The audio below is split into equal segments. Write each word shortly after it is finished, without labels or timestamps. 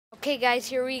Okay, guys,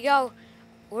 here we go.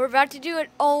 We're about to do it.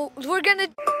 Oh, we're gonna...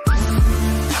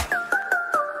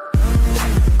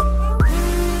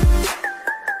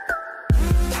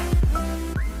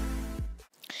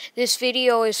 This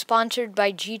video is sponsored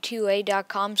by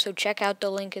G2A.com, so check out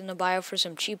the link in the bio for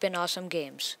some cheap and awesome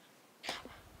games.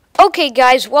 Okay,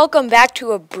 guys, welcome back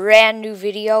to a brand new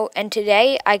video, and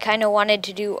today I kind of wanted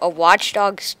to do a Watch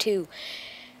Dogs 2.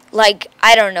 Like,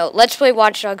 I don't know, let's play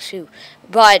Watch Dogs 2,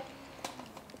 but...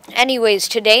 Anyways,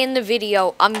 today in the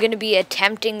video, I'm going to be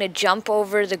attempting to jump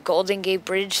over the Golden Gate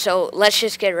Bridge, so let's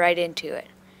just get right into it.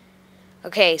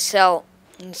 Okay, so,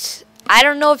 I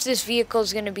don't know if this vehicle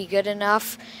is going to be good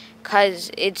enough,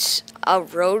 because it's a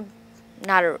road,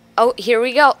 not a... Oh, here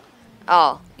we go.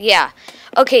 Oh, yeah.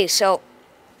 Okay, so,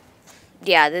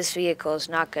 yeah, this vehicle is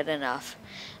not good enough.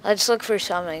 Let's look for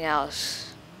something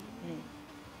else.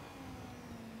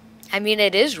 I mean,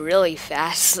 it is really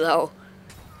fast, though.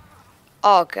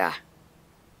 Oh, God.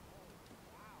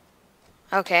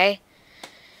 Okay.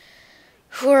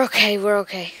 We're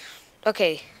okay.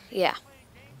 Okay, yeah.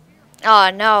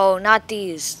 Oh, no, not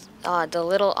these. The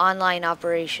little online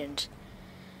operations.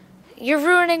 You're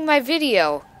ruining my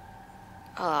video.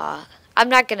 I'm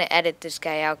not going to edit this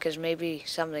guy out because maybe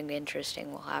something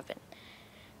interesting will happen.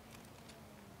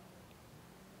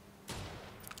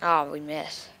 Oh, we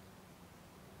missed.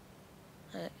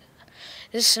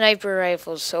 This sniper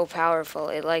rifle is so powerful.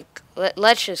 It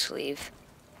let's just leave.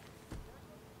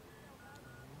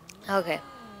 Okay.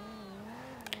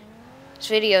 This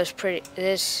video is pretty.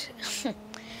 This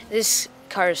this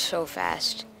car is so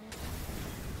fast.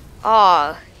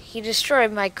 Aw, he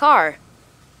destroyed my car.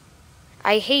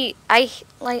 I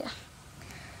like.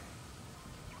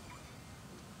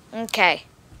 Okay.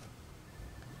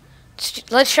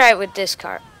 Let's try it with this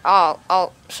car.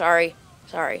 Oh, sorry.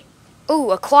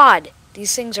 Ooh, a quad.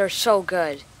 These things are so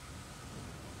good.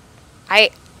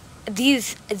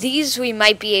 These we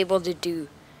might be able to do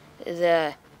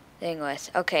the thing with.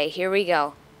 Okay, here we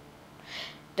go.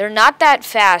 They're not that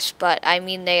fast, but I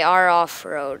mean they are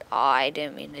off-road. Oh, I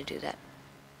didn't mean to do that.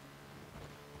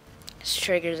 Let's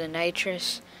trigger the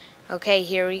nitrous. Okay,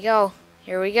 here we go.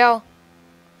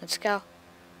 Let's go.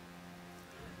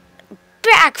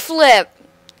 Backflip!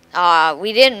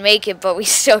 We didn't make it, but we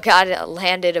still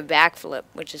landed a backflip,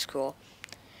 which is cool.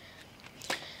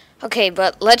 Okay,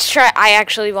 but let's try. I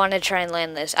actually want to try and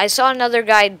land this. I saw another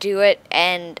guy do it,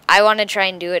 and I want to try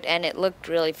and do it, and it looked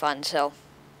really fun, so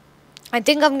I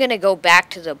think I'm going to go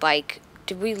back to the bike.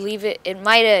 Did we leave it? It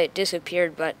might have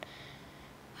disappeared, but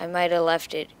I might have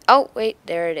left it. Oh, wait,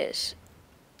 there it is.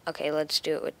 Okay, let's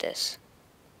do it with this.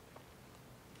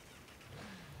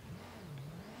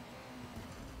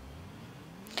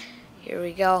 Here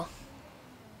we go.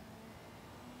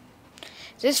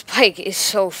 This bike is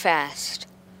so fast.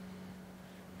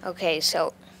 Okay,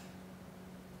 so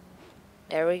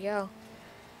there we go.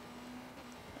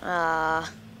 I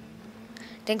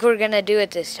think we're gonna do it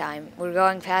this time. We're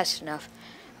going fast enough.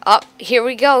 Oh, here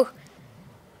we go.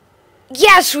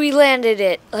 Yes, we landed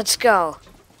it. Let's go.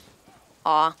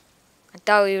 Aw, I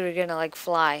thought we were gonna like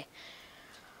fly.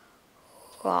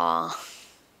 Aw,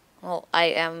 well,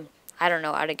 I don't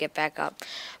know how to get back up.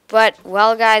 But,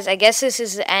 well, guys, I guess this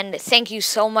is the end. Thank you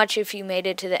so much if you made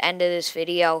it to the end of this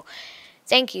video.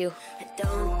 Thank you. I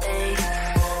don't think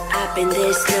I've been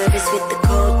this nervous with the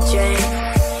cold drink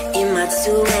in my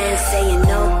 2 hands saying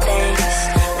no thanks.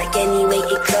 Like any way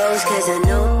it goes, cause I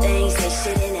know things they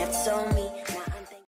shouldn't have.